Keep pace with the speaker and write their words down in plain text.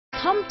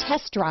Come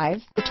test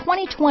drive the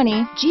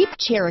 2020 Jeep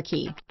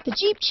Cherokee. The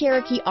Jeep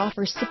Cherokee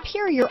offers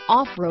superior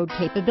off-road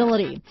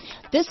capability.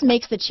 This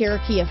makes the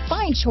Cherokee a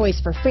fine choice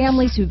for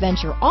families who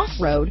venture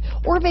off-road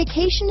or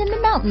vacation in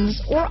the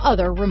mountains or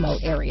other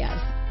remote areas.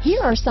 Here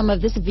are some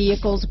of this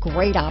vehicle's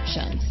great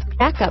options: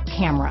 backup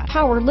camera,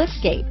 power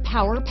liftgate,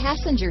 power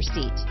passenger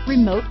seat,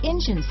 remote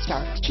engine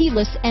start,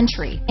 keyless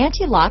entry,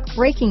 anti-lock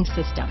braking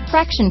system,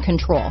 traction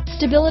control,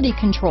 stability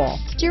control,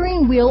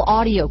 steering wheel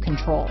audio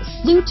controls,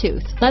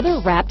 Bluetooth,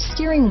 leather-wrapped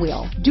steering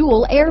wheel,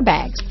 dual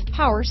airbags,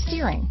 power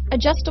steering,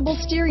 adjustable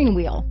steering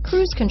wheel,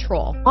 cruise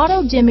control,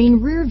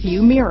 auto-dimming rear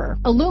view mirror,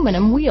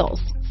 aluminum wheels,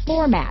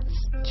 floor mats,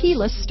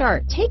 keyless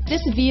start. Take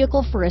this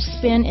vehicle for a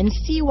spin and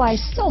see why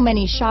so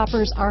many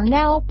shoppers are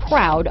now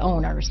proud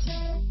owners.